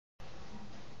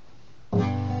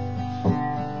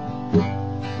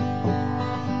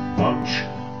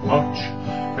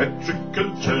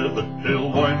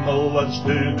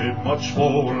dinning, march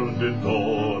forward in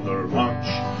order. March,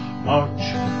 march,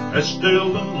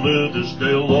 Eskdale and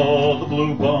Liddesdale, all the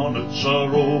blue bonnets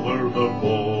are over the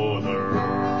border.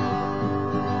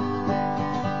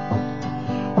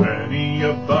 Many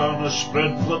a banner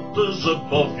spread flutters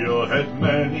above your head,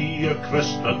 many a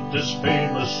crest that is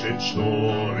famous in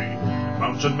story.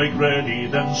 Mountain, make ready,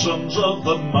 then sons of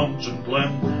the mountain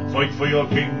glen, fight for your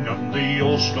king on the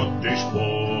old Scottish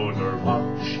border.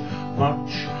 March,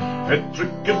 march,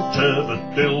 Ettrick and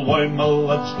Teviotdale, why my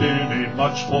lads dinny,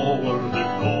 march forward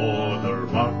in order.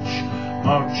 March,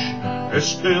 march,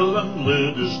 Eskdale and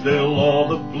Liddesdale, all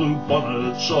the blue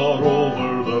bonnets are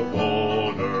over the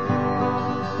border.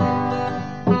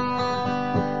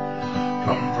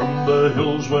 Come from the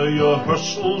hills where your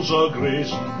hersels are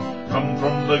grazing, come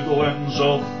from the glens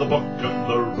of the Buck and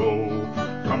the Roe,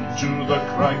 come to the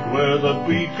crag where the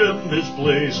beacon is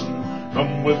blazing,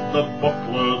 come with the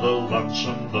buckler, the lance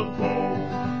and the bow.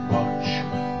 March,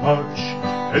 march,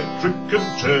 Ettrick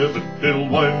and Teviotdale,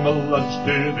 why my lads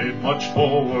dinny, march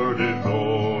forward in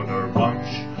order.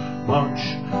 March, march,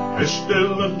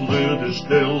 Eskdale and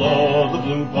Liddesdale, all the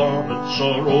blue bonnets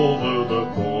are over the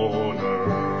border.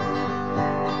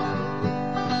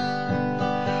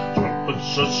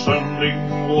 Trumpets are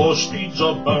sounding, war steeds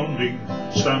are bounding,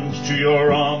 stand to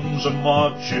your arms and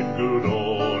march in good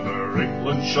order.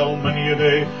 England shall many a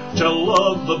day tell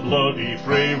of the bloody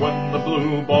fray when the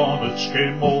blue bonnets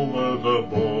came over the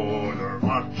border.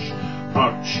 March,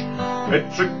 march,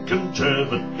 Ettrick and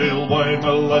Teviotdale, why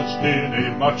my lads dinny,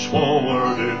 march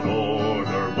forward in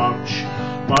order. March,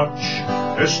 march,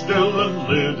 Eskdale and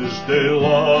Liddesdale,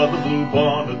 all the blue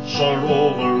bonnets are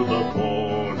over the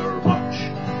border. March,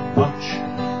 march,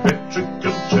 Ettrick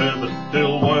and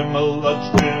Teviotdale, why my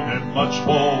lads dinny, march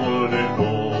forward in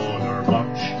order.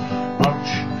 March, march,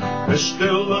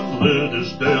 Eskdale and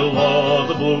Liddesdale, all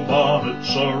the blue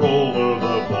bonnets are over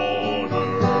the border.